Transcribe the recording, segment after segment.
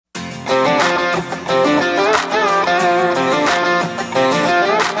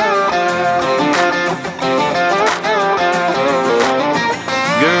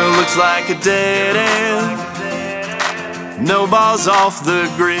a dead end. No balls off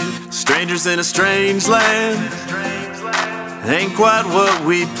the grid, strangers in a strange land. Ain't quite what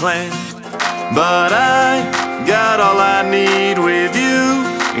we planned, but I got all I need with you.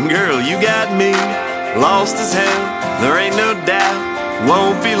 And girl, you got me, lost as hell, there ain't no doubt.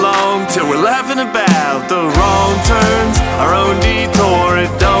 Won't be long till we're laughing about the wrong turns, our own detour,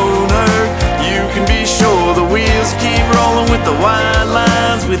 it don't hurt. You can be sure the wheels keep rolling with the white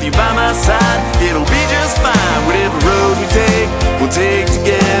lines. With you by my side, it'll be just fine. Whatever road we take, we'll take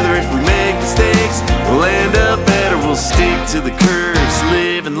together. If we make mistakes, we'll end up better. We'll stick to the curves,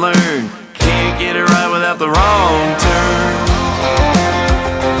 live and learn. Can't get it right without the wrong turn.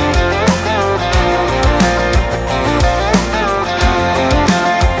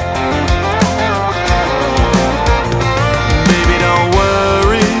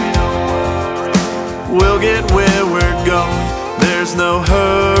 We'll get where we're going, there's no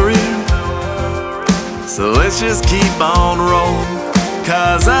hurry. So let's just keep on rolling,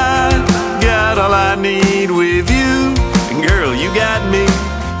 'cause I got all I need with you. And girl, you got me,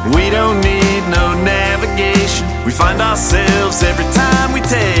 we don't need no navigation. We find ourselves every time we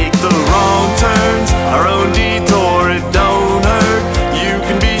take the wrong turns, our own detour, it don't hurt. You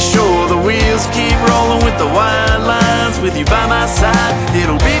can be sure the wheels keep rolling with the white lines. With you by my side,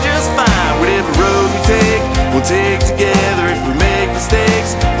 it'll be just fine. Whatever road we take, we'll take together. If we make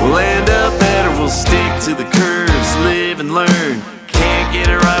mistakes, we'll end up better. We'll stick to the curves, live and learn. Can't get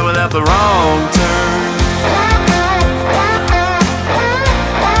it right without the wrong turn.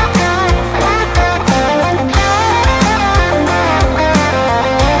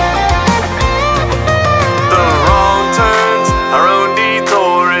 The wrong turns, our own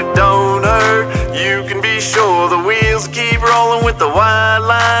detour, it don't hurt. You can be sure the wheels keep rolling with the white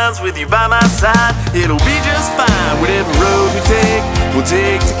lines. With you by my side, it'll be just fine. Whatever road we take, we'll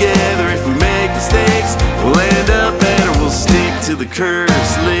take together. If we make mistakes, we'll end up better. We'll stick to the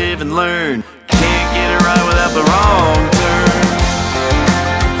curves, live and learn. Can't get it right without the wrong